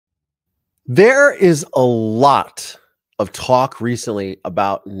There is a lot of talk recently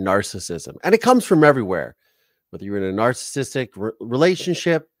about narcissism, and it comes from everywhere. Whether you're in a narcissistic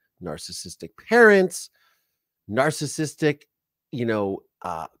relationship, narcissistic parents, narcissistic,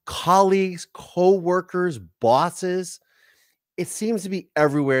 colleagues, co-workers, bosses, it seems to be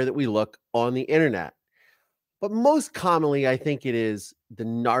everywhere that we look on the internet. But most commonly, I think it is the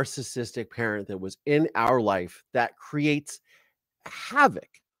narcissistic parent that was in our life that creates havoc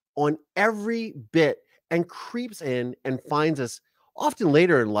on every bit and creeps in and finds us often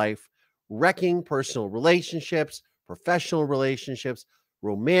later in life wrecking personal relationships, professional relationships,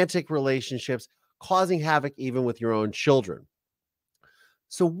 romantic relationships, causing havoc even with your own children.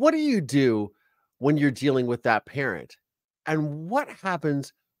 So, what do you do when you're dealing with that parent? And what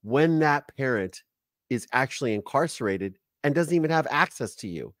happens when that parent is actually incarcerated and doesn't even have access to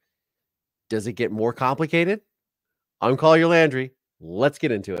you? Does it get more complicated? I'm Collier Landry. Let's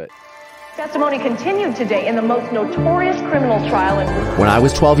get into it. Testimony continued today in the most notorious criminal trial in... When I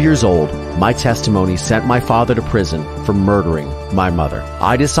was 12 years old, my testimony sent my father to prison for murdering my mother.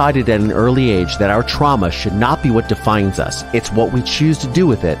 I decided at an early age that our trauma should not be what defines us. It's what we choose to do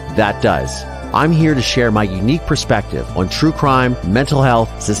with it that does. I'm here to share my unique perspective on true crime, mental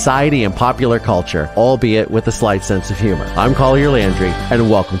health, society, and popular culture, albeit with a slight sense of humor. I'm Collier Landry,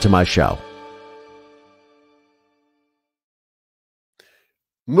 and welcome to my show.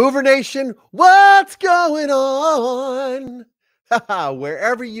 Mover Nation, what's going on?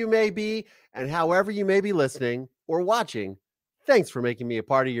 Wherever you may be and however you may be listening or watching, thanks for making me a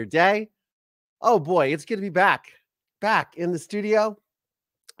part of your day. Oh boy, it's good to be back in the studio.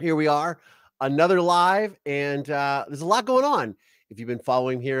 Here we are, another live, and there's a lot going on. If you've been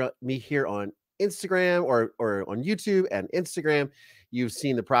following me here on Instagram or on YouTube and Instagram, you've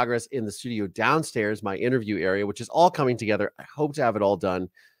seen the progress in the studio downstairs, my interview area, which is all coming together. I hope to have it all done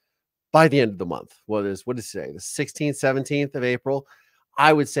by the end of the month. What is today? The 16th, 17th of April.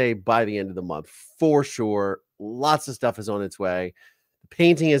 I would say by the end of the month, for sure. Lots of stuff is on its way. The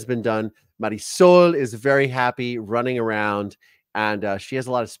painting has been done. Marisol is very happy running around, and she has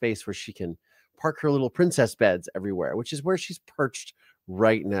a lot of space where she can park her little princess beds everywhere, which is where she's perched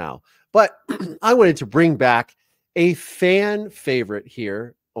right now. But I wanted to bring back a fan favorite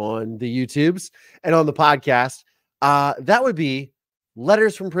here on the YouTubes and on the podcast. That would be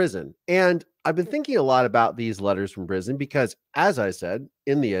letters from prison. And I've been thinking a lot about these letters from prison because, as I said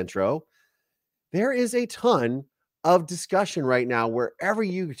in the intro, there is a ton of discussion right now wherever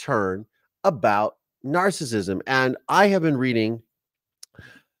you turn about narcissism. And I have been reading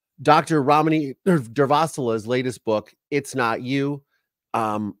Dr. Ramani Durvasula's latest book, It's Not You.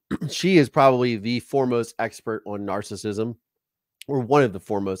 She is probably the foremost expert on narcissism, or one of the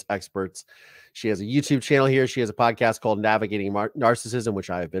foremost experts. She has a YouTube channel here. She has a podcast called Navigating Narcissism, which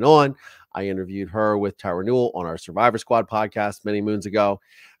I have been on. I interviewed her with Tyra Newell on our Survivor Squad podcast many moons ago.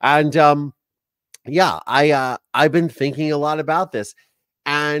 And I've been thinking a lot about this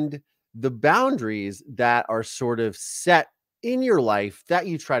and the boundaries that are sort of set in your life that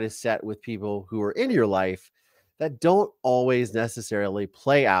you try to set with people who are in your life that don't always necessarily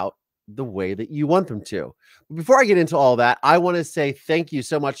play out the way that you want them to. Before I get into all that, I want to say thank you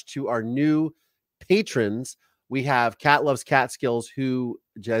so much to our new patrons. We have Cat Loves Cat Skills, who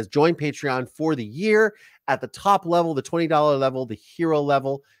has joined Patreon for the year at the top level, the $20 level, the hero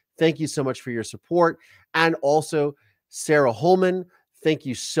level. Thank you so much for your support. And also Sarah Holman, thank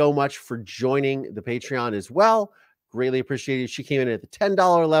you so much for joining the Patreon as well. Greatly appreciated. She came in at the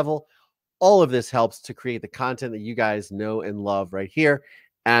 $10 level. All of this helps to create the content that you guys know and love right here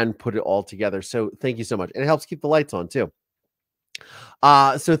and put it all together. So thank you so much. And it helps keep the lights on too.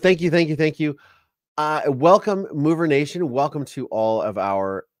 So thank you. Welcome, Mover Nation. Welcome to all of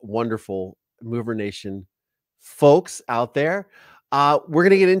our wonderful Mover Nation folks out there. We're going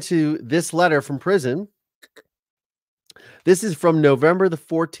to get into this letter from prison. This is from November the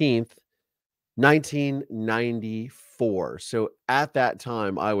 14th, 1994. So at that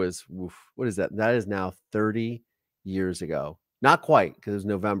time, I was, what is that? That is now 30 years ago. Not quite, because it was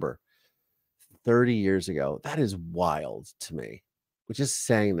November. 30 years ago. That is wild to me. We're just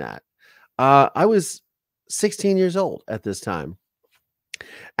saying that. I was 16 years old at this time.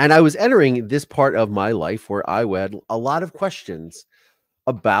 And I was entering this part of my life where I had a lot of questions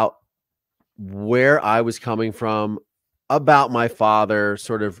about where I was coming from, about my father,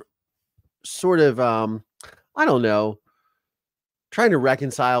 sort of, I don't know, trying to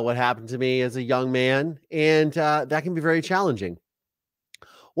reconcile what happened to me as a young man. And that can be very challenging.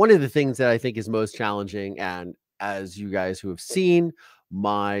 One of the things that I think is most challenging, and as you guys who have seen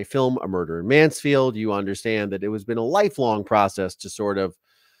my film, A Murder in Mansfield, you understand that it has been a lifelong process to sort of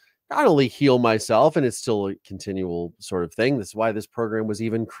not only heal myself, and it's still a continual sort of thing. This is why this program was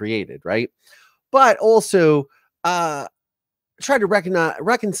even created, right? But also try to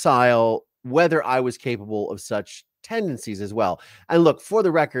reconcile whether I was capable of such tendencies as well. And look, for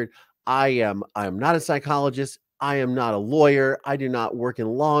the record, I'm not a psychologist. I am not a lawyer. I do not work in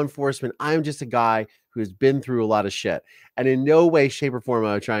law enforcement. I am just a guy who has been through a lot of shit. And in no way, shape, or form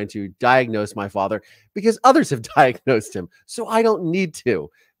am I trying to diagnose my father, because others have diagnosed him. So I don't need to.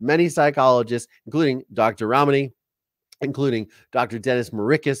 Many psychologists, including Dr. Ramani, including Dr. Dennis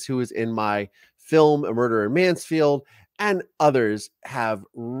Marikis, who is in my film A Murder in Mansfield, and others, have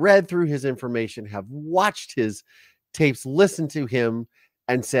read through his information, have watched his tapes, listened to him,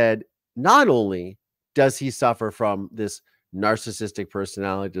 and said, not only does he suffer from this narcissistic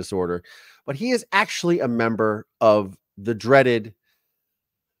personality disorder, but he is actually a member of the dreaded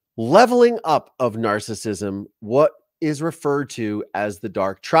leveling up of narcissism, what is referred to as the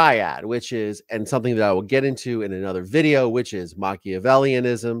dark triad, which is, and something that I will get into in another video, which is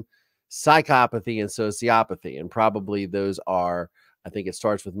Machiavellianism, psychopathy, and sociopathy. And probably those are, I think it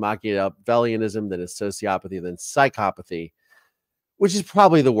starts with Machiavellianism, then it's sociopathy, then psychopathy, which is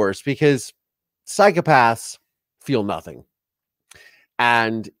probably the worst, because psychopaths feel nothing.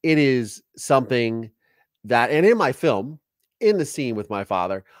 And it is something that, and in my film, in the scene with my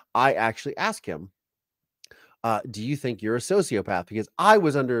father, I actually ask him, do you think you're a sociopath? Because I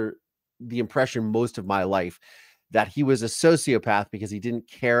was under the impression most of my life that he was a sociopath because he didn't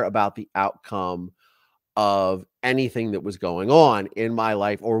care about the outcome of anything that was going on in my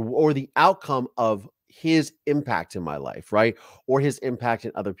life, or the outcome of his impact in my life, right? Or his impact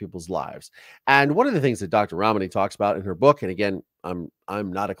in other people's lives. And one of the things that Dr. Ramani talks about in her book, and again, I'm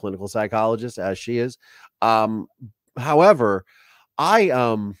not a clinical psychologist as she is. However,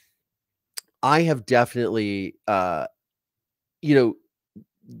 I have definitely,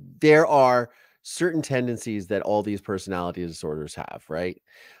 there are certain tendencies that all these personality disorders have, right?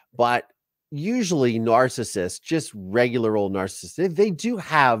 But usually narcissists, just regular old narcissists, they do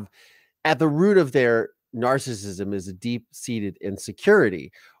have, at the root of their narcissism is a deep-seated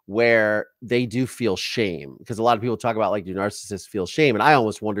insecurity where they do feel shame. Because a lot of people talk about, like, do narcissists feel shame? And I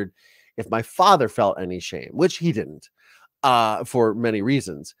almost wondered if my father felt any shame, which he didn't, for many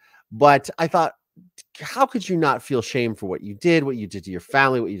reasons. But I thought, how could you not feel shame for what you did to your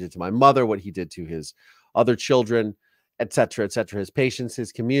family, what you did to my mother, what he did to his other children, et cetera, his patients,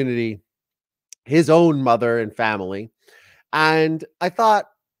 his community, his own mother and family. And I thought,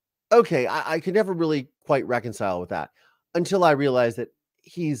 okay, I could never really quite reconcile with that until I realized that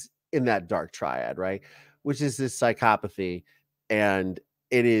he's in that dark triad, right? Which is this psychopathy. And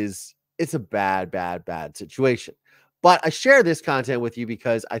it's a bad situation. But I share this content with you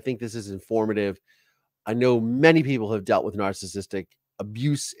because I think this is informative. I know many people have dealt with narcissistic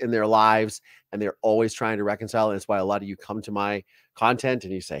abuse in their lives, and they're always trying to reconcile. And that's why a lot of you come to my content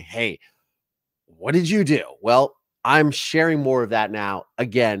and you say, hey, what did you do? Well, I'm sharing more of that now,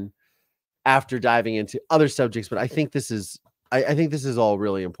 again, after diving into other subjects. But I think this is, I think this is all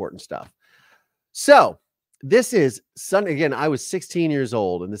really important stuff. So this is Sunday. Again, I was 16 years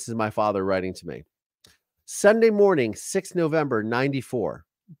old, and this is my father writing to me. Sunday morning, 6 November, 94.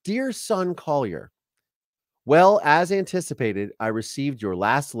 Dear son Collier, well, as anticipated, I received your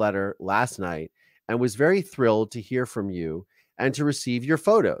last letter last night and was very thrilled to hear from you and to receive your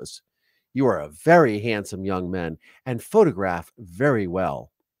photos. You are a very handsome young man and photograph very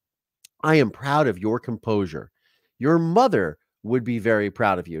well. I am proud of your composure. Your mother would be very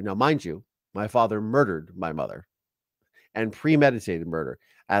proud of you. Now, mind you, my father murdered my mother, and premeditated murder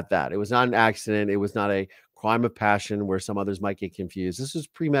at that. It was not an accident. It was not a crime of passion where some others might get confused. This was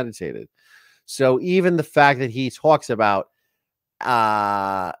premeditated. So even the fact that he talks about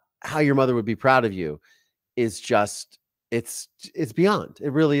how your mother would be proud of you is just, it's beyond.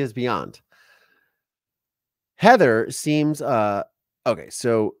 It really is beyond. Heather seems, okay,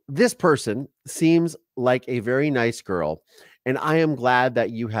 so this person seems like a very nice girl, and I am glad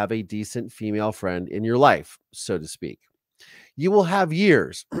that you have a decent female friend in your life, so to speak. You will have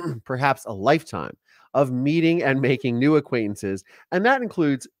years, perhaps a lifetime, of meeting and making new acquaintances, and that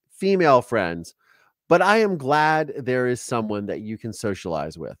includes female friends, but I am glad there is someone that you can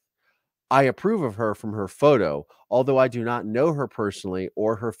socialize with. I approve of her from her photo, although I do not know her personally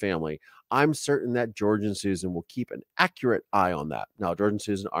or her family. I'm certain that George and Susan will keep an accurate eye on that. Now, George and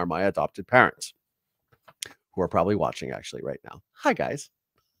Susan are my adopted parents, who are probably watching actually right now. Hi, guys.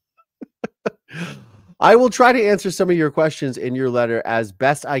 I will try to answer some of your questions in your letter as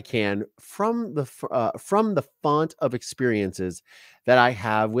best I can from the font of experiences that I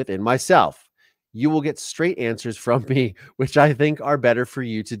have within myself. You will get straight answers from me, which I think are better for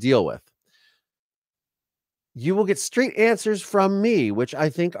you to deal with. You will get straight answers from me, which I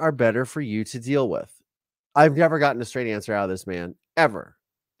think are better for you to deal with. I've never gotten a straight answer out of this man, ever,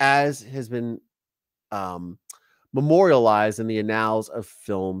 as has been memorialized in the annals of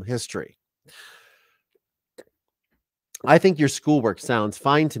film history. I think your schoolwork sounds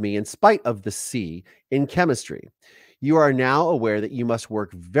fine to me in spite of the C in chemistry. You are now aware that you must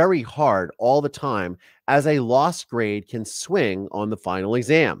work very hard all the time, as a lost grade can swing on the final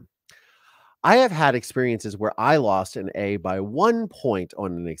exam. I have had experiences where I lost an A by 1 point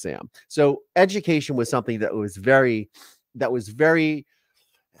on an exam. So education was something that was very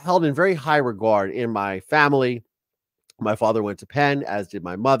held in very high regard in my family. My father went to Penn, as did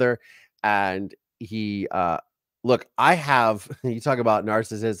my mother, and he look, I have you talk about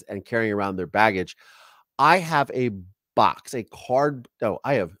narcissists and carrying around their baggage. I have a box, I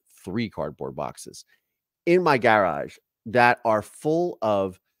have 3 cardboard boxes in my garage that are full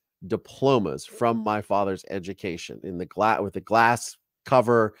of diplomas from my father's education in the with the glass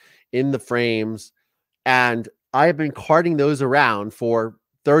cover in the frames, and I have been carting those around for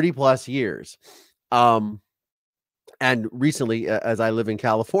 30 plus years. And recently, as I live in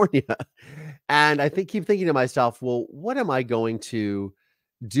California, and I keep thinking to myself, well, what am I going to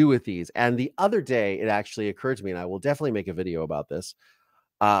do with these? And the other day, it actually occurred to me, and I will definitely make a video about this,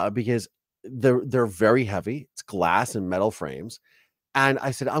 because they're very heavy. It's glass and metal frames. And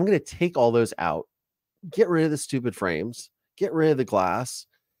I said, I'm going to take all those out, get rid of the stupid frames, get rid of the glass,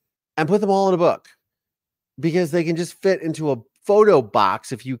 and put them all in a book, because they can just fit into a photo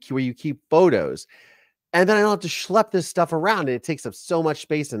box where you keep photos. And then I don't have to schlep this stuff around. It takes up so much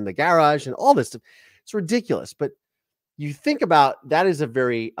space in the garage and all this stuff. It's ridiculous. But you think about that is a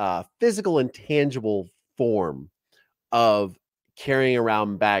very physical and tangible form of carrying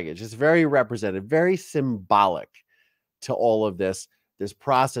around baggage. It's very representative, very symbolic to all of this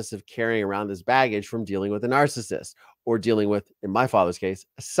process of carrying around this baggage from dealing with a narcissist, or dealing with, in my father's case,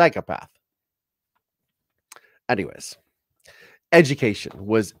 a psychopath. Anyways, education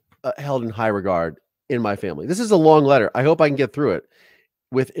was held in high regard in my family. This is a long letter. I hope I can get through it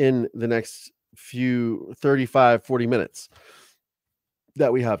within the next few 35, 40 minutes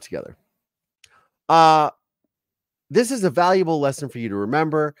that we have together. This is a valuable lesson for you to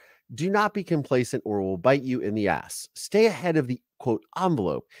remember. Do not be complacent, or it will bite you in the ass. Stay ahead of the quote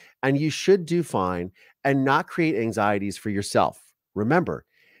envelope, and you should do fine, and not create anxieties for yourself. Remember,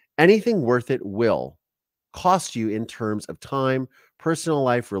 anything worth it will cost you in terms of time, personal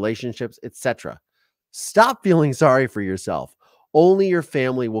life, relationships, etc. Stop feeling sorry for yourself. Only your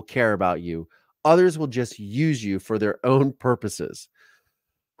family will care about you. Others will just use you for their own purposes.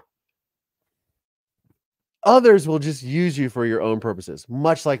 Others will just use you for your own purposes,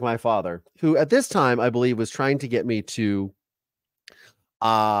 much like my father, who at this time, I believe, was trying to get me to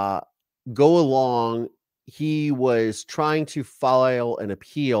go along. He was trying to file an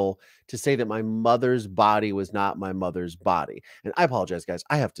appeal to say that my mother's body was not my mother's body. And I apologize, guys.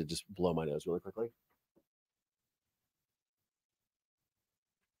 I have to just blow my nose really quickly.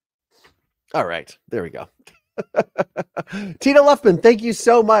 All right, there we go. Tina Luffman, thank you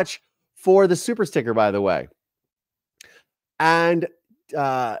so much for the super sticker, by the way. And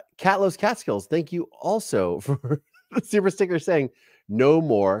Catlos Catskills, thank you also for the super sticker saying no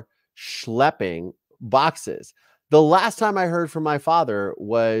more schlepping boxes. The last time I heard from my father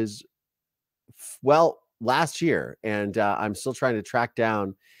was, well, last year, and I'm still trying to track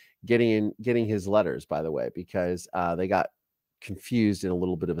down getting his letters, by the way, because they got confused in a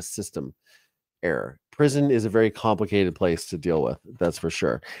little bit of a system error. Prison is a very complicated place to deal with, that's for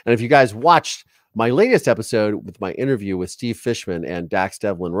sure. And if you guys watched my latest episode with my interview with Steve Fishman and Dax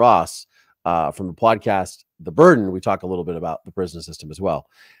Devlin Ross from the podcast The Burden, we talk a little bit about the prison system as well,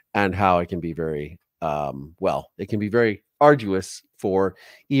 and how it can be very it can be very arduous for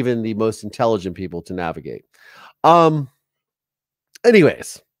even the most intelligent people to navigate.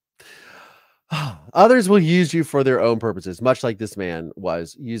 Anyways, others will use you for their own purposes, much like this man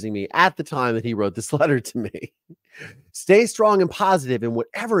was using me at the time that he wrote this letter to me. Stay strong and positive in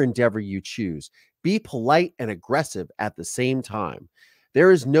whatever endeavor you choose. Be polite and aggressive at the same time.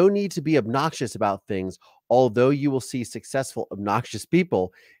 There is no need to be obnoxious about things, although you will see successful, obnoxious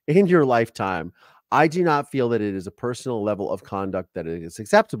people in your lifetime. I do not feel that it is a personal level of conduct that is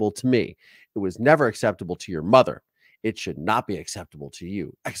acceptable to me. It was never acceptable to your mother. It should not be acceptable to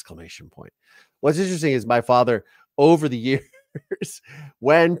you! Exclamation point. What's interesting is my father, over the years,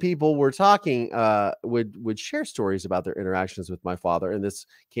 when people were talking, would share stories about their interactions with my father. And this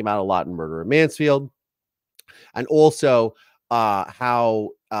came out a lot in Murder in Mansfield. And also how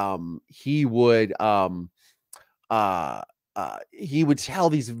uh, he would tell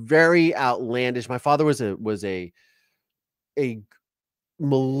these very outlandish. My father was a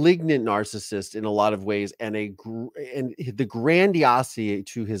malignant narcissist in a lot of ways, and the grandiosity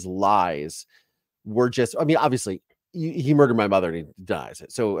to his lies were just, I mean, obviously he murdered my mother and he denies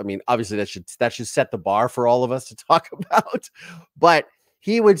it. So, I mean, obviously that should set the bar for all of us to talk about. But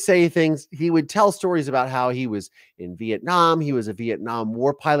he would say things, he would tell stories about how he was in Vietnam. He was a Vietnam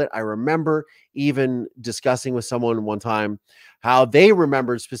War pilot. I remember even discussing with someone one time how they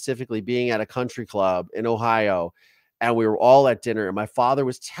remembered specifically being at a country club in Ohio, and we were all at dinner, and my father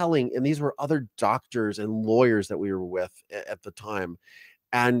was telling, and these were other doctors and lawyers that we were with at the time,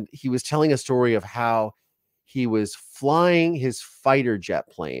 and he was telling a story of how he was flying his fighter jet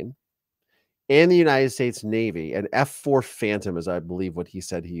plane in the United States Navy, an F-4 Phantom, as I believe what he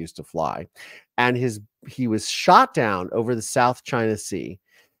said he used to fly. And he was shot down over the South China Sea.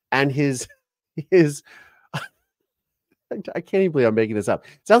 And his I can't even believe I'm making this up.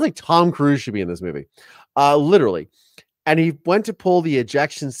 It sounds like Tom Cruise should be in this movie. Literally. And he went to pull the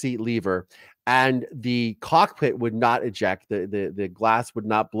ejection seat lever, and the cockpit would not eject. The glass would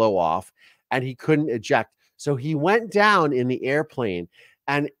not blow off, and he couldn't eject. So he went down in the airplane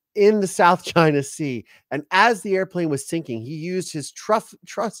and in the South China Sea. And as the airplane was sinking, he used his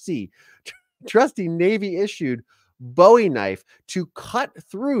trusty Navy issued Bowie knife to cut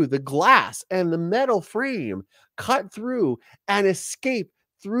through the glass and the metal frame, cut through and escape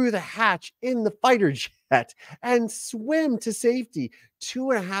through the hatch in the fighter jet and swim to safety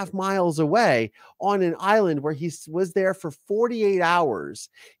 2.5 miles away on an island where he was there for 48 hours,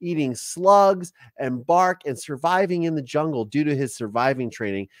 eating slugs and bark and surviving in the jungle due to his surviving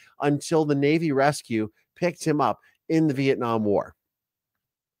training until the Navy rescue picked him up in the Vietnam War.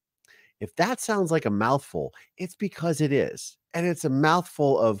 If that sounds like a mouthful, it's because it is. And it's a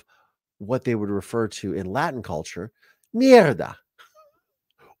mouthful of what they would refer to in Latin culture, mierda,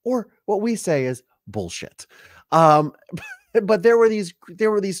 or what we say is bullshit. But there were these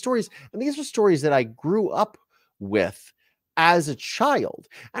stories, and these are stories that I grew up with as a child.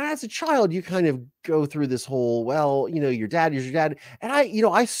 And as a child, you kind of go through this whole, well, your dad is your dad. And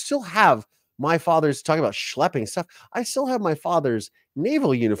I still have my father's, talking about schlepping stuff, I still have my father's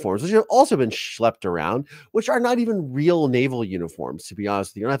naval uniforms, which have also been schlepped around, which are not even real naval uniforms, to be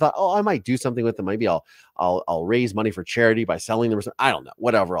honest with you. And I thought, oh, I might do something with them. Maybe I'll raise money for charity by selling them or something. I don't know,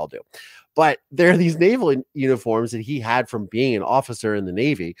 whatever I'll do. But there are these naval uniforms that he had from being an officer in the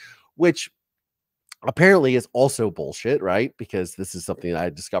Navy, which apparently is also bullshit, right? Because this is something that I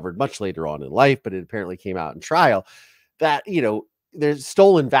discovered much later on in life, but it apparently came out in trial that, there's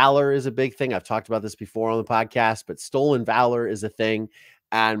stolen valor is a big thing. I've talked about this before on the podcast, but stolen valor is a thing.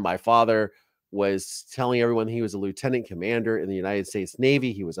 And my father was telling everyone he was a lieutenant commander in the United States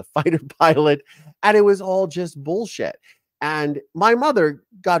Navy. He was a fighter pilot, and it was all just bullshit. And my mother,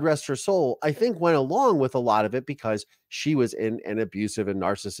 God rest her soul, I think went along with a lot of it because she was in an abusive and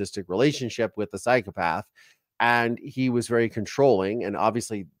narcissistic relationship with a psychopath, and he was very controlling. And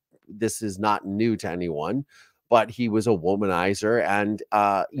obviously this is not new to anyone, but he was a womanizer. And,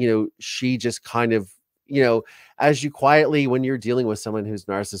 she just kind of, as you quietly, when you're dealing with someone who's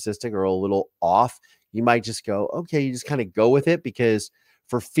narcissistic or a little off, you might just go, okay, you just kind of go with it because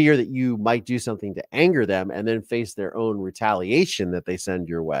for fear that you might do something to anger them and then face their own retaliation that they send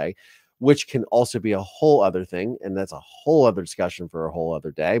your way, which can also be a whole other thing. And that's a whole other discussion for a whole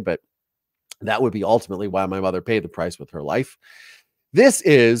other day. But that would be ultimately why my mother paid the price with her life. This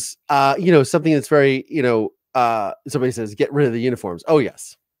is, something that's very, somebody says, get rid of the uniforms. Oh,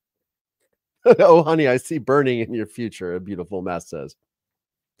 yes. Oh, honey, I see burning in your future. A beautiful mess says.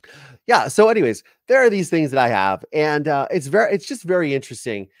 Yeah. So anyways, there are these things that I have, and it's just very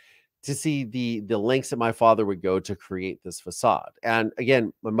interesting to see the lengths that my father would go to create this facade. And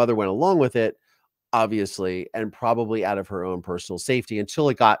again, my mother went along with it, obviously, and probably out of her own personal safety until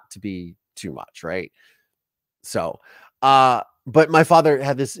it got to be too much. Right. So, but my father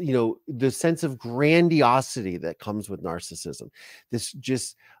had this, the sense of grandiosity that comes with narcissism. This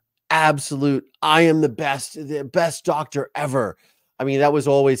just absolute, I am the best doctor ever. I mean, that was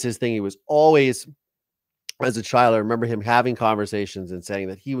always his thing. He was always, as a child, I remember him having conversations and saying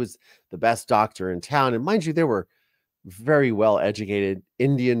that he was the best doctor in town. And mind you, there were very well educated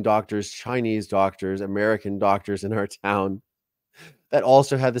Indian doctors, Chinese doctors, American doctors in our town that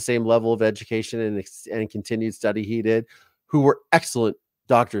also had the same level of education and continued study he did, who were excellent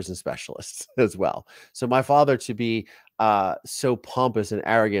doctors and specialists as well. So my father to be so pompous and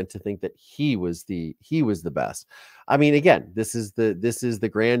arrogant to think that he was the best. I mean, again, this is the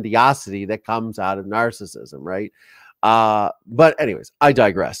grandiosity that comes out of narcissism, right? But anyways, I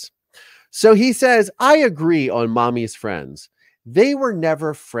digress. So he says, I agree on mommy's friends. They were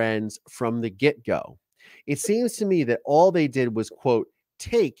never friends from the get-go. It seems to me that all they did was, quote,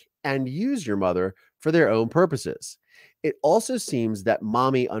 take and use your mother for their own purposes. It also seems that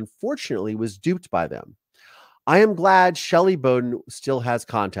mommy, unfortunately, was duped by them. I am glad Shelley Bowden still has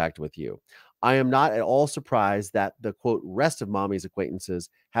contact with you. I am not at all surprised that the, quote, rest of mommy's acquaintances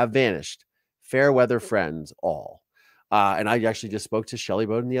have vanished. Fair weather friends, all. And I actually just spoke to Shelley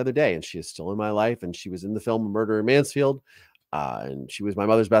Bowden the other day, and she is still in my life, and she was in the film Murder in Mansfield, and she was my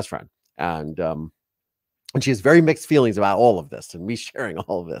mother's best friend. And she has very mixed feelings about all of this and me sharing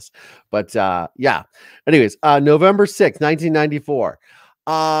all of this. But yeah. Anyways, November 6th, 1994.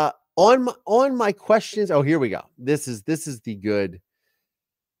 On my questions. Oh, here we go. This is the good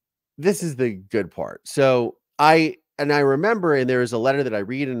part. So I remember, and there is a letter that I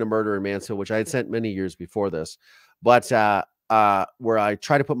read in A Murder in Mansfield, which I had sent many years before this, but where I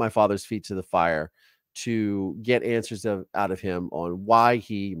try to put my father's feet to the fire to get answers out of him on why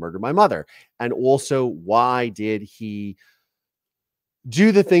he murdered my mother, and also why did he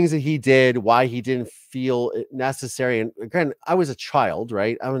do the things that he did, why he didn't feel it necessary. And again, I was a child,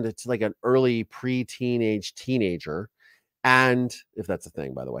 right? I was like an early teenager, and if that's a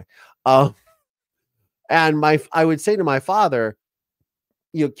thing, by the way. And I would say to my father,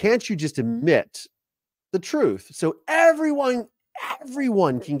 can't you just admit the truth so everyone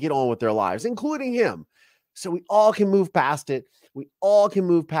can get on with their lives, including him, so we all can move past it. We all can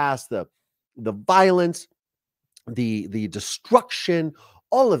move past the violence, the destruction,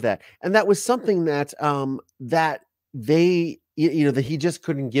 all of that. And that was something that that he just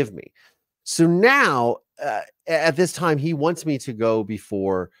couldn't give me. So now at this time, he wants me to go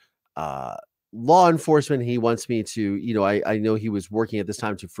before law enforcement. He wants me to, I know he was working at this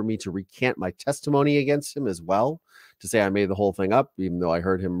time for me to recant my testimony against him as well, to say I made the whole thing up, even though I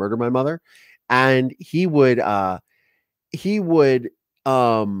heard him murder my mother. And he was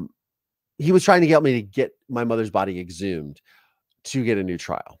trying to get me to get my mother's body exhumed to get a new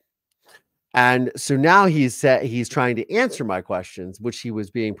trial. And so now he's trying to answer my questions, which he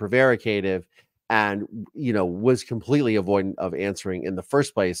was being prevaricative and, was completely avoidant of answering in the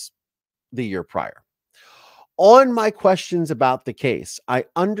first place the year prior. On my questions about the case, I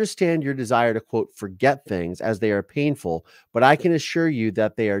understand your desire to, quote, forget things as they are painful, but I can assure you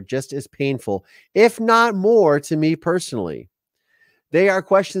that they are just as painful, if not more, to me personally. They are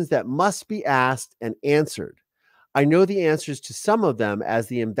questions that must be asked and answered. I know the answers to some of them, as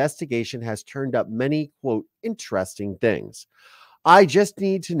the investigation has turned up many, quote, interesting things. I just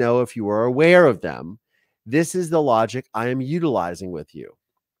need to know if you are aware of them. This is the logic I am utilizing with you.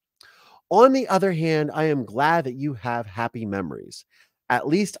 On the other hand, I am glad that you have happy memories. At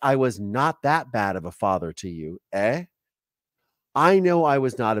least I was not that bad of a father to you, eh? I know I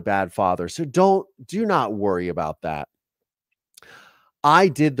was not a bad father, so do not worry about that. I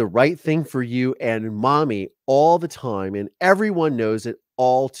did the right thing for you and mommy all the time, and everyone knows it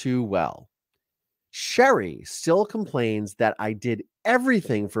all too well. Sherry still complains that I did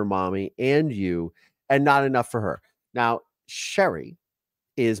everything for mommy and you and not enough for her. Now, Sherry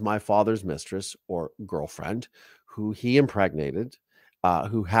is my father's mistress or girlfriend, who he impregnated,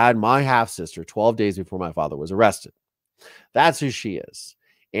 who had my half-sister 12 days before my father was arrested. That's who she is.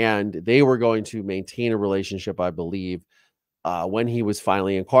 And they were going to maintain a relationship, I believe, when he was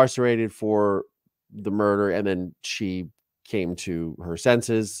finally incarcerated for the murder. And then she came to her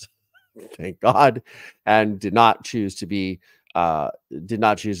senses, thank God, and did not choose to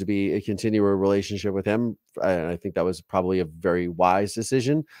continue a relationship with him. And I think that was probably a very wise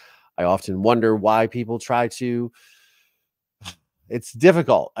decision. I often wonder why people try to. It's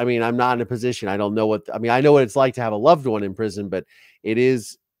difficult. I mean, I'm not in a position. I don't know I know what it's like to have a loved one in prison, but it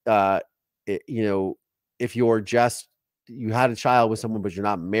is, if you had a child with someone, but you're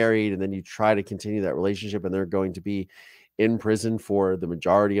not married, and then you try to continue that relationship and they're going to be in prison for the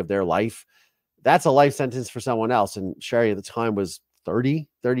majority of their life, that's a life sentence for someone else. And Sherry at the time was 30,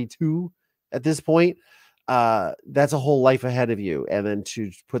 32 at this point. That's a whole life ahead of you. And then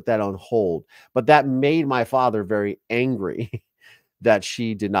to put that on hold. But that made my father very angry that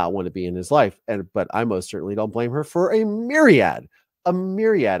she did not want to be in his life. But I most certainly don't blame her for a myriad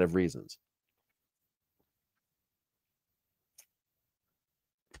of reasons.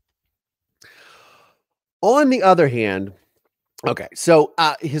 On the other hand, okay, so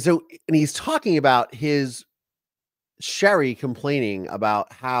and he's talking about his Sherry complaining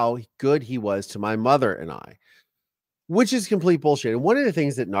about how good he was to my mother and I, which is complete bullshit. And one of the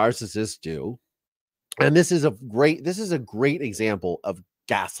things that narcissists do, and this is a great example of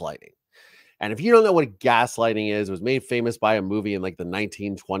gaslighting. And if you don't know what gaslighting is, it was made famous by a movie in like the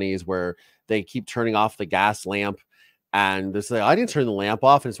 1920s where they keep turning off the gas lamp. And they say, I didn't turn the lamp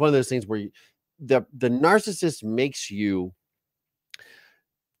off. And it's one of those things where the narcissist makes you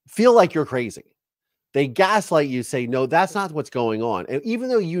feel like you're crazy. They gaslight you, say, no, that's not what's going on. And even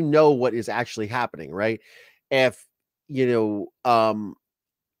though you know what is actually happening, right? If, a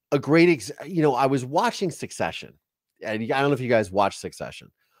great, I was watching Succession. And I don't know if you guys watch Succession.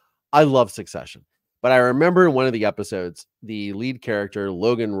 I love Succession. But I remember in one of the episodes, the lead character,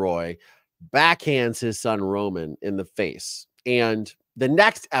 Logan Roy, backhands his son Roman in the face. And the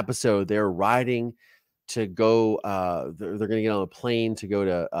next episode, they're riding to go, they're going to get on a plane to go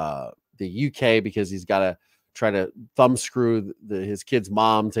to the UK because he's got to try to thumb screw his kid's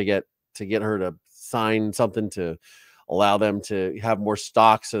mom to get her to sign something to allow them to have more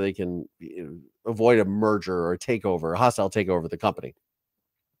stock so they can avoid a merger or a takeover, a hostile takeover of the company.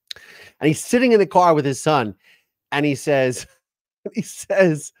 And he's sitting in the car with his son, and he says, he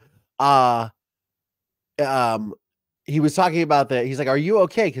was talking about he's like, are you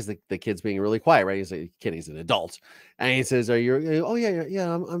okay? Because the kid's being really quiet, right? He's like, kid, he's an adult. And he says, oh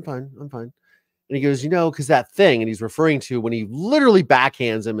yeah, I'm fine. And he goes, because that thing, and he's referring to when he literally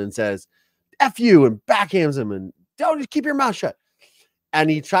backhands him and says, F you, and backhands him, and don't just keep your mouth shut. And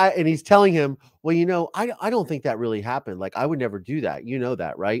he's telling him, well, I don't think that really happened. Like, I would never do that. You know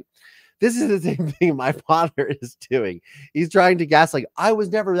that, right? This is the same thing my father is doing. He's trying to gaslight. I was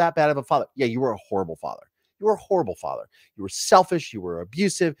never that bad of a father. Yeah, you were a horrible father. You were a horrible father. You were selfish. You were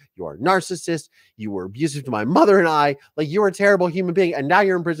abusive. You are a narcissist. You were abusive to my mother and I. Like, you were a terrible human being. And now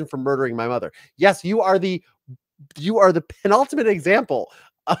you're in prison for murdering my mother. Yes, you are the penultimate example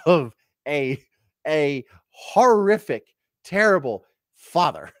of a horrific, terrible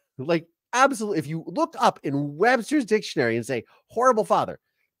father. Like, absolutely. If you look up in Webster's dictionary and say horrible father,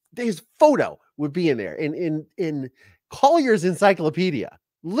 his photo would be in there in Collier's encyclopedia,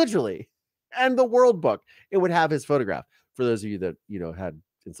 literally, and the World Book. It would have his photograph. For those of you that had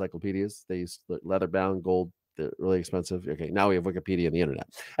encyclopedias, they used leather bound, gold, they're really expensive. Okay, now we have Wikipedia and the internet.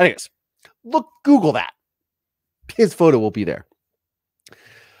 Anyways, Google that. His photo will be there.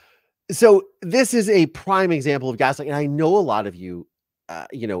 So this is a prime example of gaslighting. And I know a lot of you,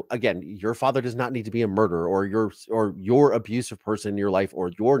 again, your father does not need to be a murderer, or your abusive person in your life,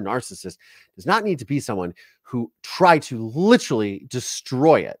 or your narcissist does not need to be someone who tried to literally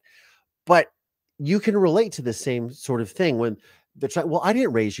destroy it. But you can relate to the same sort of thing when well, I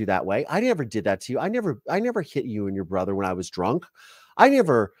didn't raise you that way. I never did that to you. I never hit you and your brother when I was drunk. I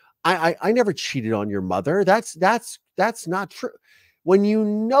never cheated on your mother. That's not true. When you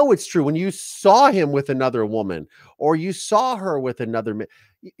know it's true, when you saw him with another woman, or you saw her with another man,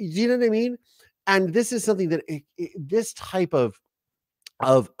 you know what I mean? And this is something that this type of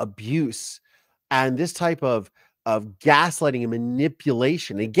abuse and this type of gaslighting and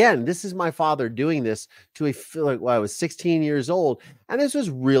manipulation. Again, this is my father doing this to I was 16 years old, and this was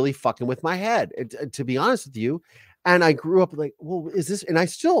really fucking with my head, to be honest with you. And I grew up like, well, is this? And I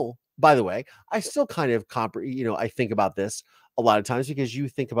still, by the way, I still kind of I think about this a lot of times, because you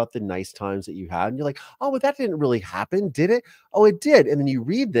think about the nice times that you had and you're like, oh, but that didn't really happen, did it? Oh, it did. And then you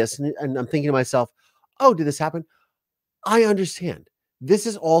read this and I'm thinking to myself, oh, did this happen? I understand. This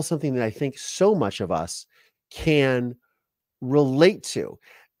is all something that I think so much of us can relate to.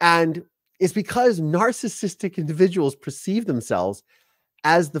 And it's because narcissistic individuals perceive themselves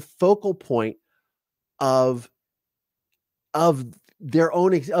as the focal point of their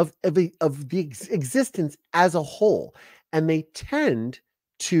own of the existence as a whole. And they tend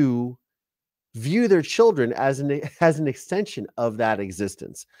to view their children as an extension of that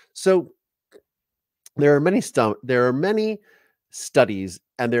existence. So there are many studies,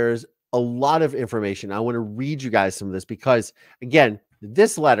 and there's a lot of information. I want to read you guys some of this because, again,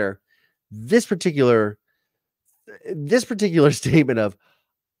 this letter, this particular statement of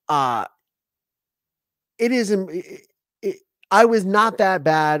I was not that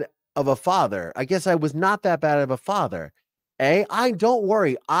bad of a father. I guess I was not that bad of a father. Don't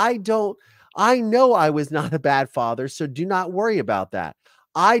worry. I know I was not a bad father, so do not worry about that.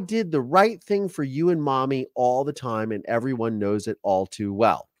 I did the right thing for you and mommy all the time, and everyone knows it all too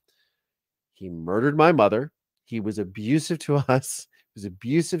well. He murdered my mother. He was abusive to us. He was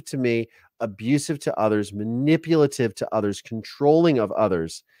abusive to me, abusive to others, manipulative to others, controlling of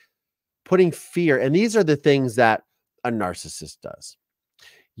others, putting fear. And these are the things that a narcissist does.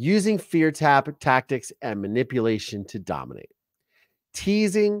 Using fear tactics and manipulation to dominate.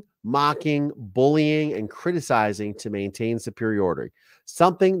 Teasing, mocking, bullying, and criticizing to maintain superiority.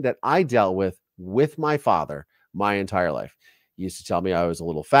 Something that I dealt with my father my entire life. He used to tell me I was a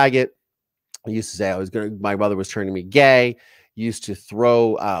little faggot. I used to say my mother was turning me gay. Used to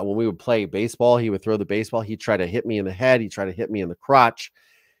throw, when we would play baseball, he would throw the baseball. He'd try to hit me in the head. He'd try to hit me in the crotch.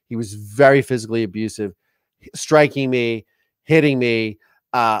 He was very physically abusive, striking me, hitting me,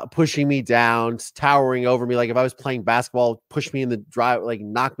 pushing me down, towering over me. Like if I was playing basketball, push me in the drive, like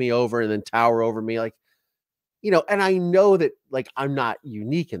knock me over and then tower over me. Like, and I know that like I'm not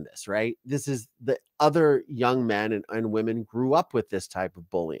unique in this, right? This is the other young men and women grew up with this type of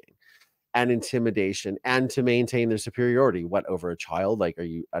bullying and intimidation and to maintain their superiority. What, over a child? Like, are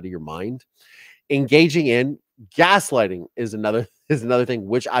you out of your mind? Engaging in gaslighting is another thing,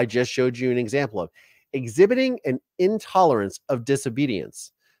 which I just showed you an example of. Exhibiting an intolerance of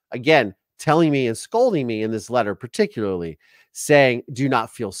disobedience. Again, telling me and scolding me in this letter, particularly saying, do not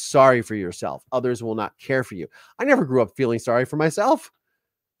feel sorry for yourself. Others will not care for you. I never grew up feeling sorry for myself.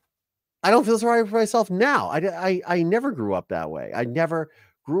 I don't feel sorry for myself now. I never grew up that way. I never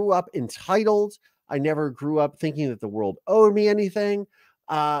grew up entitled. I never grew up thinking that the world owed me anything,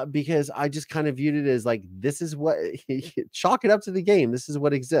 because I just kind of viewed it as like, this is what, chalk it up to the game. This is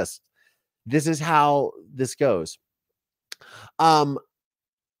what exists. This is how this goes. Turning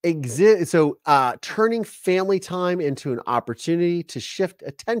family time into an opportunity to shift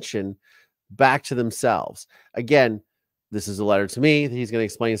attention back to themselves. Again, this is a letter to me. He's going to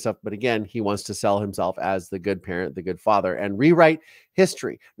explain stuff, but again, he wants to sell himself as the good parent, the good father, and rewrite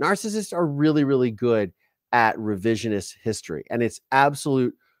history. Narcissists are really, really good at revisionist history, and it's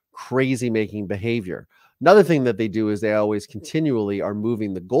absolute crazy-making behavior. Another thing that they do is they always continually are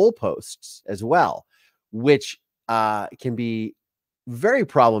moving the goalposts as well, which can be very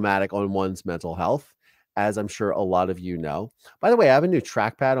problematic on one's mental health, as I'm sure a lot of you know. By the way, I have a new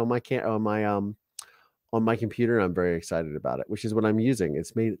trackpad on my computer, and I'm very excited about it, which is what I'm using.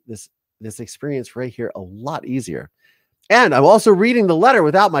 It's made this experience right here a lot easier. And I'm also reading the letter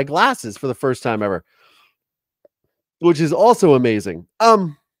without my glasses for the first time ever, which is also amazing.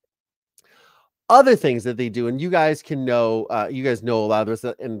 Other things that they do, and you guys know a lot of this,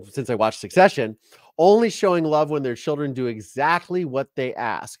 and since I watched Succession, only showing love when their children do exactly what they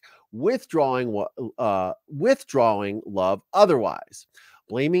ask, withdrawing love otherwise,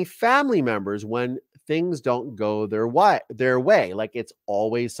 blaming family members when things don't go their way, like it's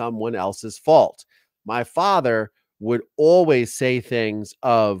always someone else's fault. My father would always say things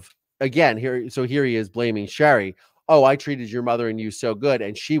of, again, here he is blaming Sherry. Oh, I treated your mother and you so good,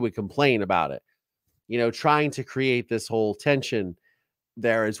 and she would complain about it. Trying to create this whole tension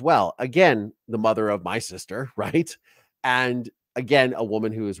there as well. Again, the mother of my sister, right? And again, a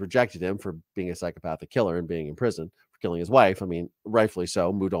woman who has rejected him for being a psychopathic killer and being in prison for killing his wife. I mean, rightfully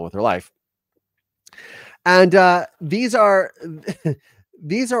so, moved on with her life. And these are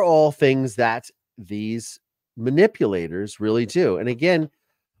all things that these manipulators really do. And again,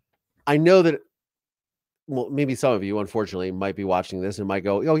 I know that, well, maybe some of you, unfortunately, might be watching this and might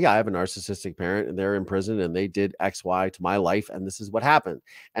go, oh, yeah, I have a narcissistic parent and they're in prison and they did X, Y to my life. And this is what happened.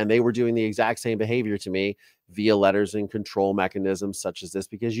 And they were doing the exact same behavior to me via letters and control mechanisms such as this,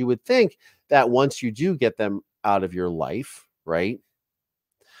 because you would think that once you do get them out of your life, right,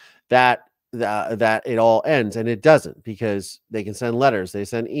 that it all ends, and it doesn't, because they can send letters, they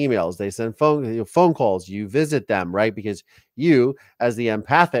send emails, they send phone calls, you visit them, right? Because you, as the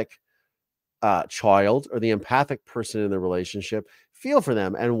empathic child or the empathic person in the relationship, feel for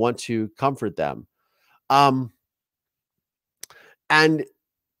them and want to comfort them. And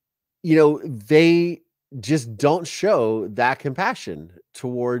they just don't show that compassion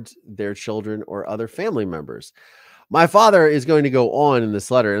towards their children or other family members. My father is going to go on in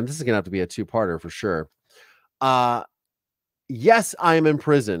this letter, and this is going to have to be a two-parter for sure. Yes, I am in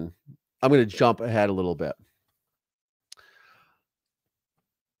prison. I'm going to jump ahead a little bit.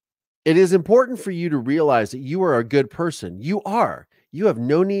 It is important for you to realize that you are a good person. You are. You have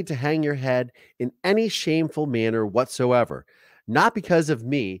no need to hang your head in any shameful manner whatsoever. Not because of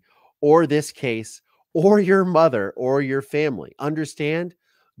me or this case or your mother or your family. Understand?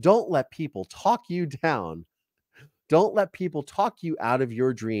 Don't let people talk you down. Don't let people talk you out of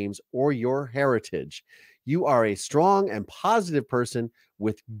your dreams or your heritage. You are a strong and positive person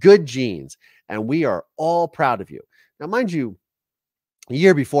with good genes, and we are all proud of you. Now, mind you, a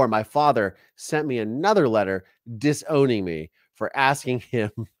year before, my father sent me another letter disowning me for asking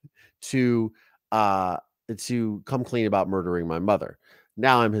him to come clean about murdering my mother.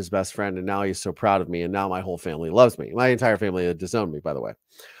 Now I'm his best friend, and now he's so proud of me, and now my whole family loves me. My entire family had disowned me, by the way.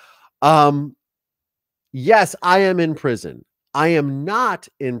 Yes, I am in prison. I am not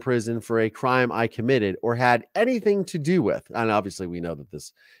in prison for a crime I committed or had anything to do with. And obviously we know that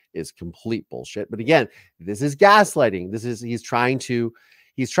this is complete bullshit. But again, this is gaslighting. He's trying to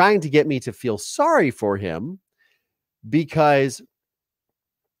He's trying to get me to feel sorry for him because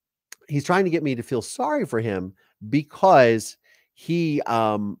he he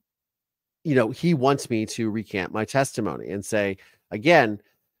he wants me to recant my testimony and say again,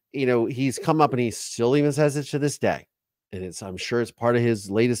 he's come up and he still even says it to this day, and I'm sure it's part of his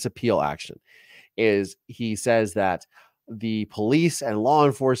latest appeal action, is he says that the police and law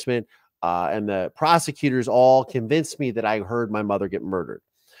enforcement and the prosecutors all convinced me that I heard my mother get murdered.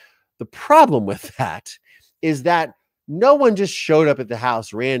 The problem with that is that no one just showed up at the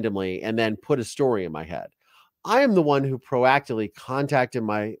house randomly and then put a story in my head. I am the one who proactively contacted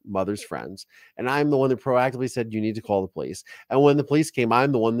my mother's friends, and I'm the one that proactively said, you need to call the police. And when the police came,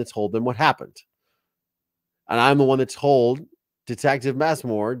 I'm the one that told them what happened. And I'm the one that told Detective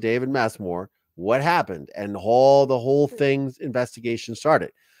David Messmore, what happened, and the whole thing's investigation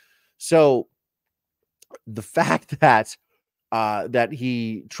started. So the fact that that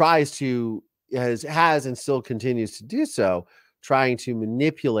he tries to has and still continues to do so, trying to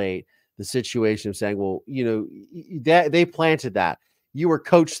manipulate the situation of saying, well, they planted that. You were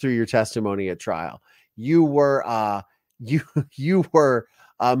coached through your testimony at trial. You were you were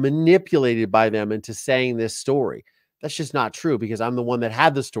manipulated by them into saying this story. That's just not true, because I'm the one that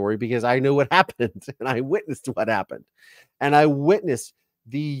had the story, because I know what happened and I witnessed what happened. And I witnessed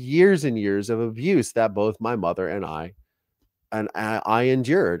the years and years of abuse that both my mother and I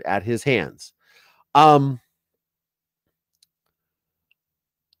endured at his hands.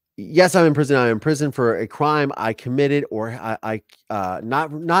 Yes, I'm in prison. I am in prison for a crime I committed, or I am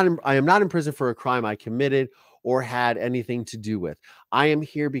not in prison for a crime I committed or had anything to do with. I am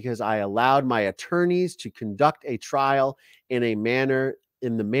here because I allowed my attorneys to conduct a trial in the manner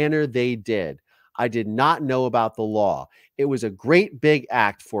they did. I did not know about the law. It was a great big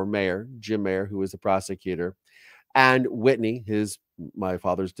act for Jim Mayer, who was the prosecutor, and Whitney, my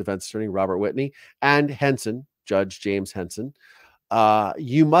father's defense attorney, Robert Whitney, and Henson, Judge James Henson.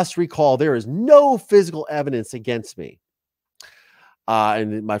 You must recall there is no physical evidence against me.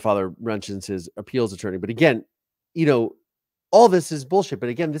 And my father mentions his appeals attorney. But again, all this is bullshit. But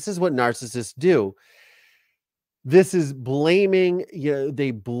again, this is what narcissists do. This is blaming,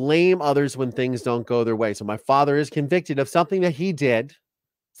 they blame others when things don't go their way. So my father is convicted of something that he did,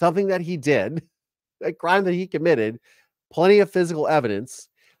 a crime that he committed, plenty of physical evidence,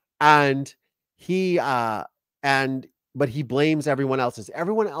 and but he blames everyone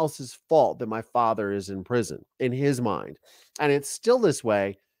else's fault that my father is in prison in his mind. And it's still this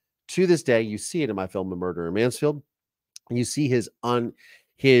way to this day. You see it in my film, The Murder in Mansfield. You see his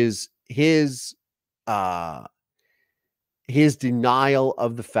denial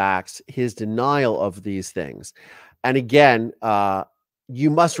of the facts, his denial of these things. And again, you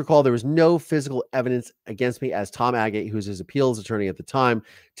must recall there was no physical evidence against me, as Tom Agate, who's his appeals attorney at the time,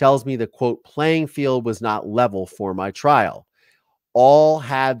 tells me the, quote, playing field was not level for my trial. All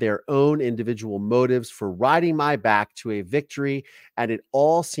had their own individual motives for riding my back to a victory, and it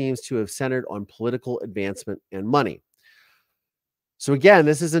all seems to have centered on political advancement and money. So again,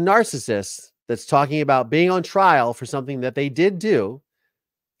 this is a narcissist that's talking about being on trial for something that they did do,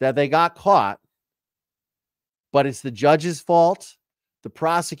 that they got caught, but it's the judge's fault, the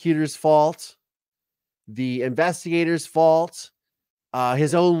prosecutor's fault, the investigator's fault,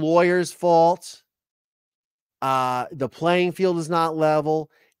 his own lawyer's fault. The playing field is not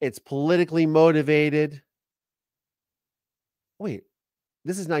level. It's politically motivated. Wait,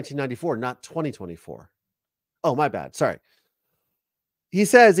 this is 1994, not 2024. Oh, my bad. Sorry. He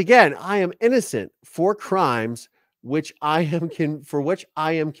says, again, I am innocent for crimes for which I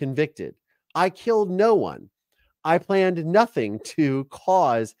am convicted. I killed no one. I planned nothing to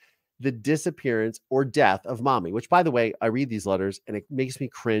cause the disappearance or death of mommy, which, by the way, I read these letters and it makes me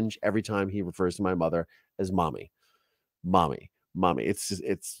cringe every time he refers to my mother as mommy. It's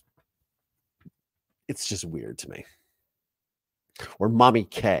just weird to me. Or Mommy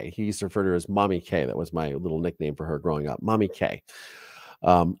K. He used to refer to her as Mommy K. That was my little nickname for her growing up. Mommy K.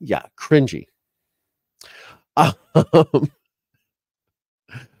 Yeah, cringy.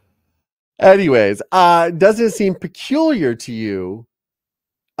 Anyways, doesn't it seem peculiar to you?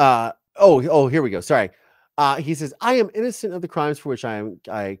 Here we go. Sorry. He says, I am innocent of the crimes for which I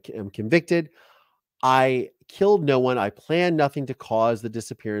am convicted. I killed no one. I planned nothing to cause the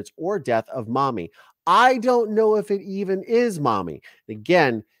disappearance or death of mommy. I don't know if it even is mommy.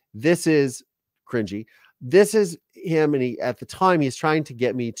 Again, this is cringy. This is him. And at the time, he's trying to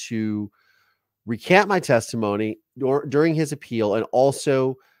get me to recant my testimony during his appeal, and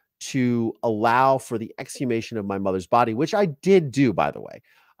also to allow for the exhumation of my mother's body, which I did do, by the way.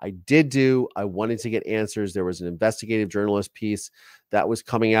 I wanted to get answers. There was an investigative journalist piece that was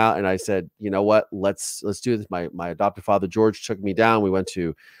coming out, and I said, you know what, let's do this. My adoptive father George took me down. We went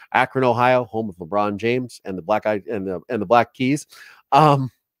to Akron, Ohio, home of LeBron James and the Black Keys.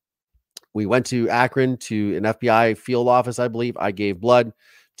 We went to Akron to an FBI field office, I believe. I gave blood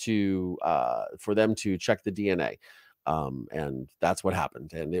for them to check the DNA. And that's what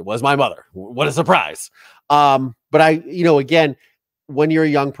happened. And it was my mother. What a surprise. But again, when you're a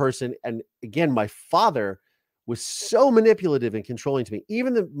young person, and again, my father was so manipulative and controlling to me,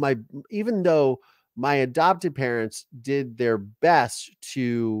 even though my adopted parents did their best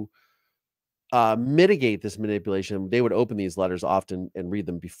to mitigate this manipulation. They would open these letters often and read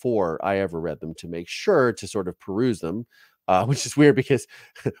them before I ever read them to make sure to sort of peruse them, which is weird because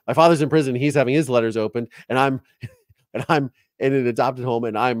my father's in prison. He's having his letters opened, and I'm in an adopted home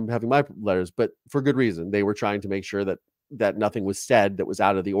and I'm having my letters, but for good reason. They were trying to make sure that nothing was said that was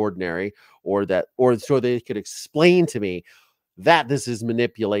out of the ordinary, or so they could explain to me that this is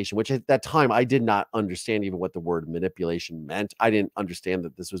manipulation, which at that time I did not understand even what the word manipulation meant. I didn't understand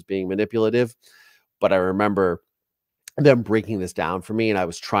that this was being manipulative, but I remember them breaking this down for me. And I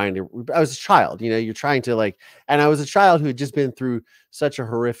was a child, you're trying to and I was a child who had just been through such a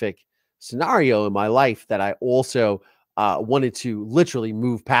horrific scenario in my life that I also wanted to literally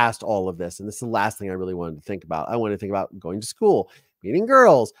move past all of this. And this is the last thing I really wanted to think about. I wanted to think about going to school, meeting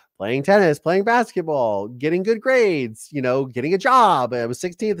girls, playing tennis, playing basketball, getting good grades, getting a job. I was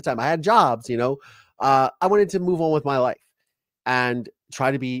 16 at the time. I had jobs, I wanted to move on with my life and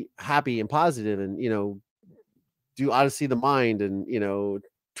try to be happy and positive and, do Odyssey of the Mind and,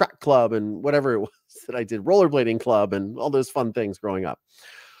 track club and whatever it was that I did, rollerblading club and all those fun things growing up.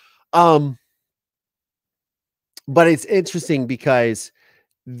 But it's interesting because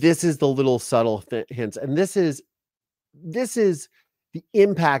this is the little subtle hints. And this is the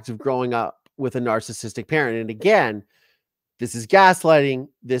impact of growing up with a narcissistic parent. And again, this is gaslighting,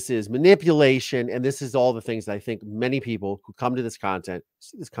 this is manipulation, and this is all the things that I think many people who come to this content,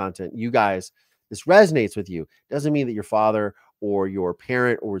 you guys, this resonates with you. Doesn't mean that your father or your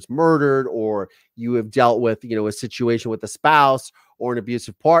parent or was murdered, or you have dealt with, a situation with a spouse or an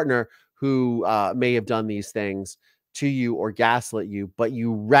abusive partner who may have done these things to you or gaslit you, but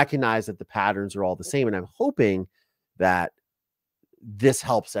you recognize that the patterns are all the same. And I'm hoping that this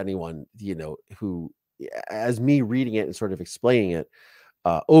helps anyone, who, as me reading it and sort of explaining it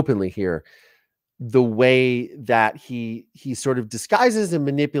openly here, the way that he sort of disguises and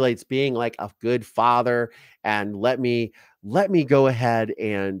manipulates being like a good father, and let me go ahead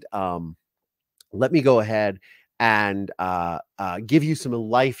and give you some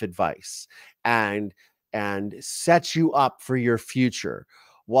life advice and set you up for your future,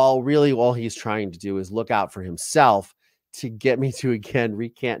 while really all he's trying to do is look out for himself to get me to again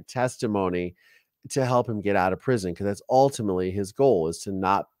recant testimony to help him get out of prison, because that's ultimately his goal, is to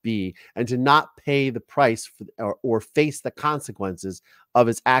not pay the price for, or face the consequences of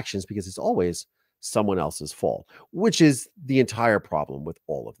his actions, because it's always someone else's fault, which is the entire problem with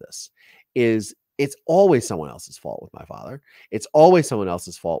all of this. Is it's always someone else's fault with my father. It's always someone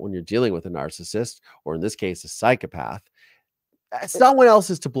else's fault when you're dealing with a narcissist, or in this case, a psychopath. Someone else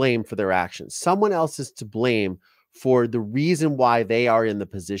is to blame for their actions. Someone else is to blame for the reason why they are in the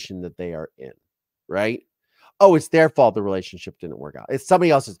position that they are in, right? Oh, it's their fault the relationship didn't work out. It's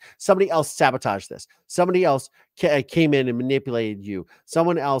somebody else's. Somebody else sabotaged this. Somebody else came in and manipulated you.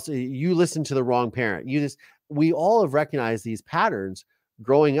 Someone else, you listened to the wrong parent. We all have recognized these patterns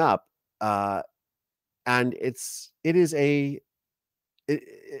growing up, and it's an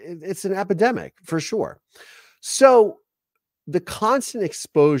epidemic for sure. So the constant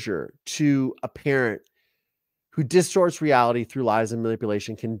exposure to a parent who distorts reality through lies and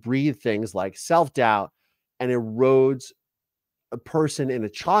manipulation can breed things like self-doubt and erodes a person and a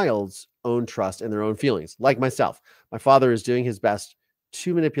child's own trust in their own feelings. Like myself, my father is doing his best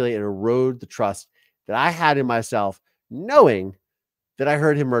to manipulate and erode the trust that I had in myself, knowing that I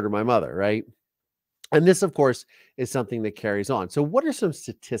heard him murder my mother, right? And this, of course, is something that carries on. So what are some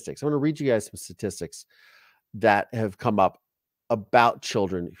statistics? I want to read you guys some statistics that have come up about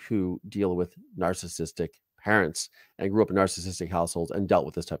children who deal with narcissistic parents and grew up in narcissistic households and dealt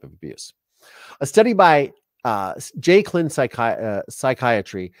with this type of abuse. A study by J. Clin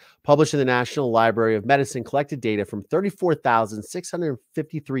Psychiatry, published in the National Library of Medicine, collected data from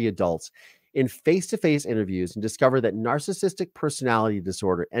 34,653 adults in face-to-face interviews and discovered that narcissistic personality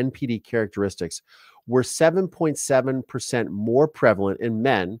disorder, NPD characteristics, were 7.7% more prevalent in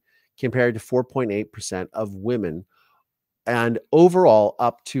men compared to 4.8% of women, and overall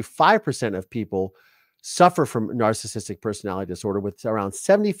up to 5% of people suffer from narcissistic personality disorder, with around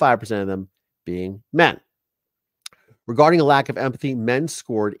 75% of them being men. Regarding a lack of empathy, men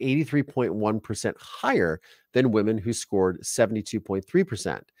scored 83.1% higher than women, who scored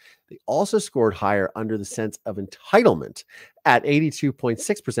 72.3%. They also scored higher under the sense of entitlement at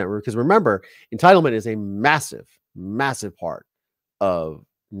 82.6%, because remember, entitlement is a massive, massive part of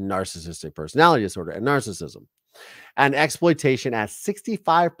narcissistic personality disorder and narcissism. And exploitation at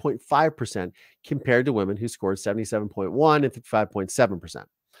 65.5% compared to women, who scored 77.1% and 55.7%.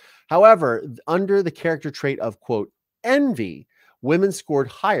 However, under the character trait of, quote, envy, women scored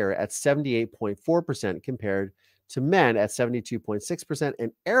higher at 78.4% compared to men at 72.6%,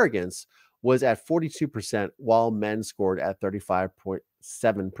 and arrogance was at 42%, while men scored at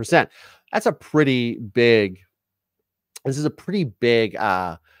 35.7%. This is a pretty big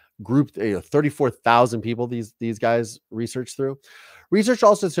group, 34,000 people these guys researched through. Research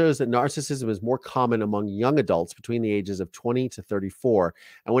also shows that narcissism is more common among young adults between the ages of 20 to 34.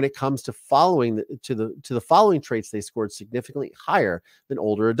 And when it comes to the following traits, they scored significantly higher than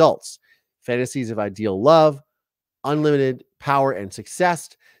older adults: fantasies of ideal love, unlimited power and success,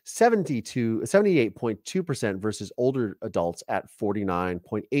 78.2% versus older adults at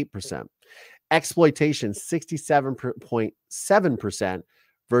 49.8%. Exploitation, 67.7%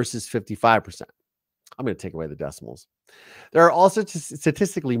 versus 55%. I'm going to take away the decimals. There are also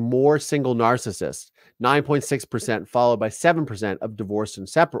statistically more single narcissists, 9.6%, followed by 7% of divorced and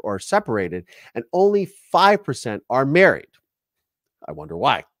separated, and only 5% are married. I wonder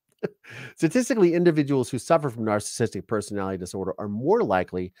why. Statistically, individuals who suffer from narcissistic personality disorder are more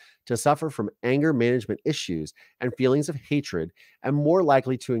likely to suffer from anger management issues and feelings of hatred, and more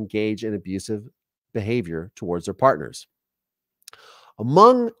likely to engage in abusive behavior towards their partners.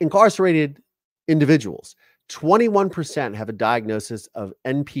 Among incarcerated individuals, 21% have a diagnosis of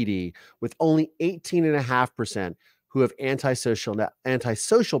NPD, with only 18.5% who have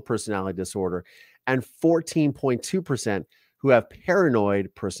antisocial personality disorder, and 14.2% who have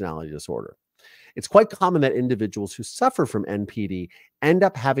paranoid personality disorder. It's quite common that individuals who suffer from NPD end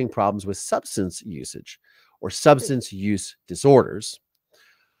up having problems with substance usage or substance use disorders.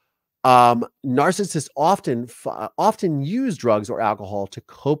 Narcissists often use drugs or alcohol to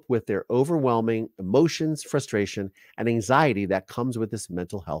cope with their overwhelming emotions, frustration, and anxiety that comes with this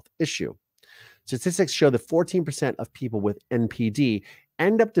mental health issue. Statistics show that 14% of people with NPD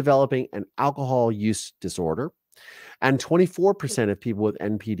end up developing an alcohol use disorder, and 24% of people with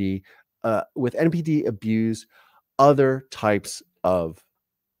NPD abuse other types of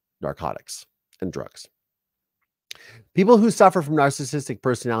narcotics and drugs. People who suffer from narcissistic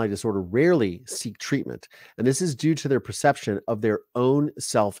personality disorder rarely seek treatment, and this is due to their perception of their own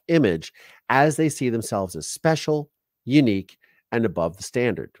self-image, as they see themselves as special, unique, and above the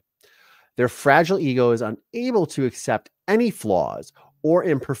standard. Their fragile ego is unable to accept any flaws or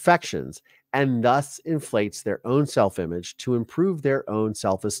imperfections, and thus inflates their own self-image to improve their own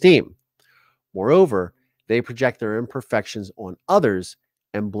self-esteem. Moreover, they project their imperfections on others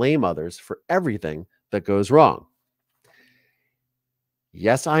and blame others for everything that goes wrong.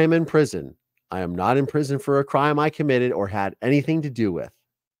 Yes, I am in prison. I am not in prison for a crime I committed or had anything to do with.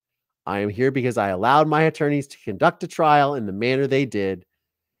 I am here because I allowed my attorneys to conduct a trial in the manner they did,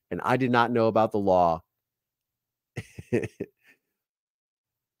 and I did not know about the law.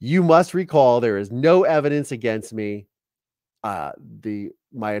 You must recall there is no evidence against me. My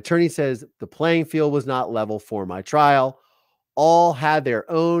attorney says the playing field was not level for my trial. All had their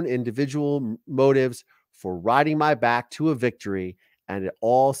own individual motives for riding my back to a victory, and it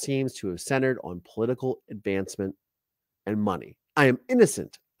all seems to have centered on political advancement and money. I am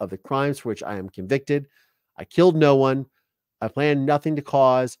innocent of the crimes for which I am convicted. I killed no one. I planned nothing to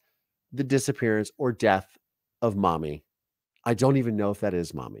cause the disappearance or death of mommy. I don't even know if that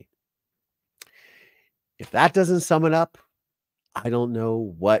is mommy. If that doesn't sum it up, I don't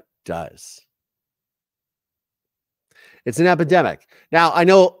know what does. It's an epidemic. Now, I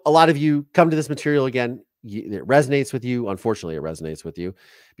know a lot of you come to this material again. It resonates with you. Unfortunately, it resonates with you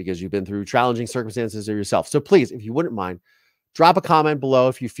because you've been through challenging circumstances yourself. So please, if you wouldn't mind, drop a comment below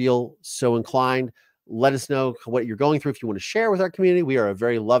if you feel so inclined. Let us know what you're going through. If you want to share with our community, we are a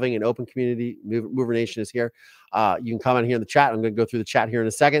very loving and open community. Mover Nation is here. You can comment here in the chat. I'm going to go through the chat here in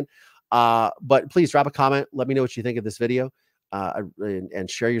a second. But please drop a comment. Let me know what you think of this video, and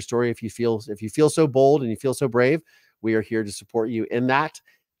share your story if you feel so bold and you feel so brave. We are here to support you in that.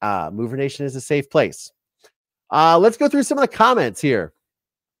 Mover Nation is a safe place. Let's go through some of the comments here.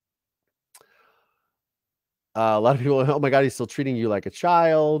 A lot of people, oh my God, he's still treating you like a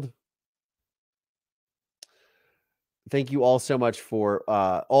child. thank you all so much for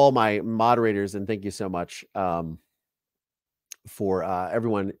all my moderators, and thank you so much for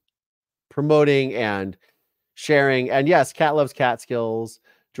everyone promoting and sharing. And yes, Cat loves Catskills.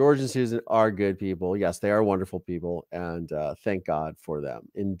 George and Susan are good people. Yes, they are wonderful people, and thank God for them,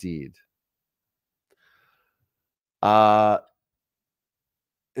 indeed. I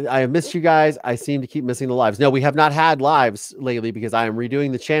have missed you guys. I seem to keep missing the lives. No, we have not had lives lately because I am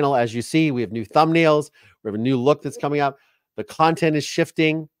redoing the channel. As you see, we have new thumbnails. We have a new look that's coming up. The content is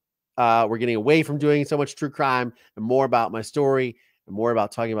shifting. We're getting away from doing so much true crime and more about my story and more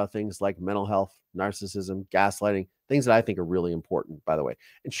about talking about things like mental health, narcissism, gaslighting, things that I think are really important, by the way,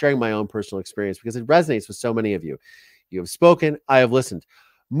 and sharing my own personal experience because it resonates with so many of you. You have spoken. I have listened.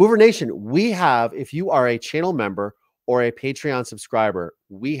 Mover Nation, we have, if you are a channel member or a Patreon subscriber,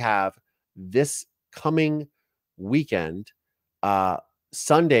 we have this coming weekend,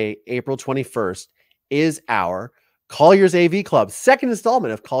 Sunday, April 21st, is our Collier's AV Club, second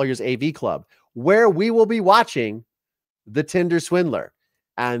installment of Collier's AV Club, where we will be watching The Tinder Swindler.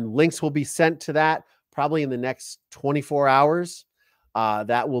 And links will be sent to that probably in the next 24 hours.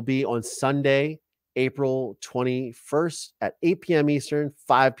 That will be on Sunday, April 21st at 8 p.m. Eastern,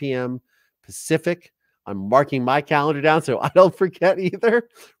 5 p.m. Pacific. I'm marking my calendar down so I don't forget either.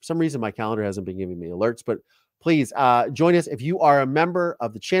 For some reason, my calendar hasn't been giving me alerts, but please join us. If you are a member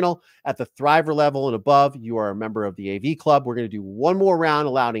of the channel at the Thriver level and above, you are a member of the AV Club. We're going to do one more round,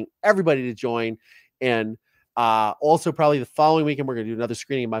 allowing everybody to join. And also probably the following weekend, we're going to do another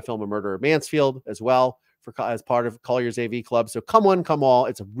screening of my film, A Murder of Mansfield, as well, as part of Collier's AV Club. So come one, come all.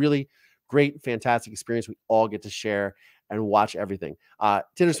 It's a really great, fantastic experience. We all get to share and watch everything.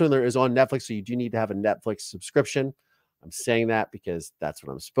 Tinder Swindler is on Netflix, so you do need to have a Netflix subscription. I'm saying that because that's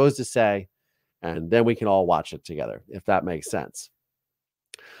what I'm supposed to say. And then we can all watch it together, if that makes sense.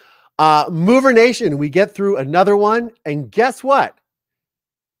 Mover Nation, we get through another one. And guess what?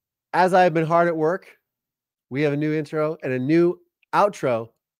 As I have been hard at work, we have a new intro and a new outro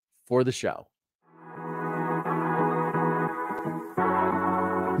for the show.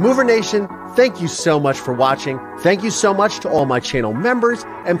 Mover Nation, thank you so much for watching. Thank you so much to all my channel members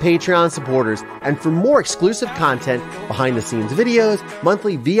and Patreon supporters. And for more exclusive content, behind the scenes videos,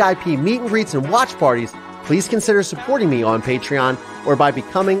 monthly VIP meet and greets and watch parties, please consider supporting me on Patreon or by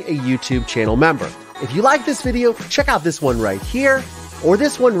becoming a YouTube channel member. If you like this video, check out this one right here or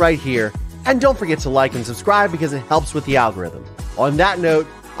this one right here. And don't forget to like and subscribe because it helps with the algorithm. On that note,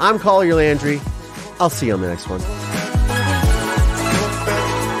 I'm Collier Landry. I'll see you on the next one.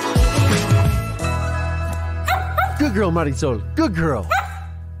 Good girl, Marisol. Good girl.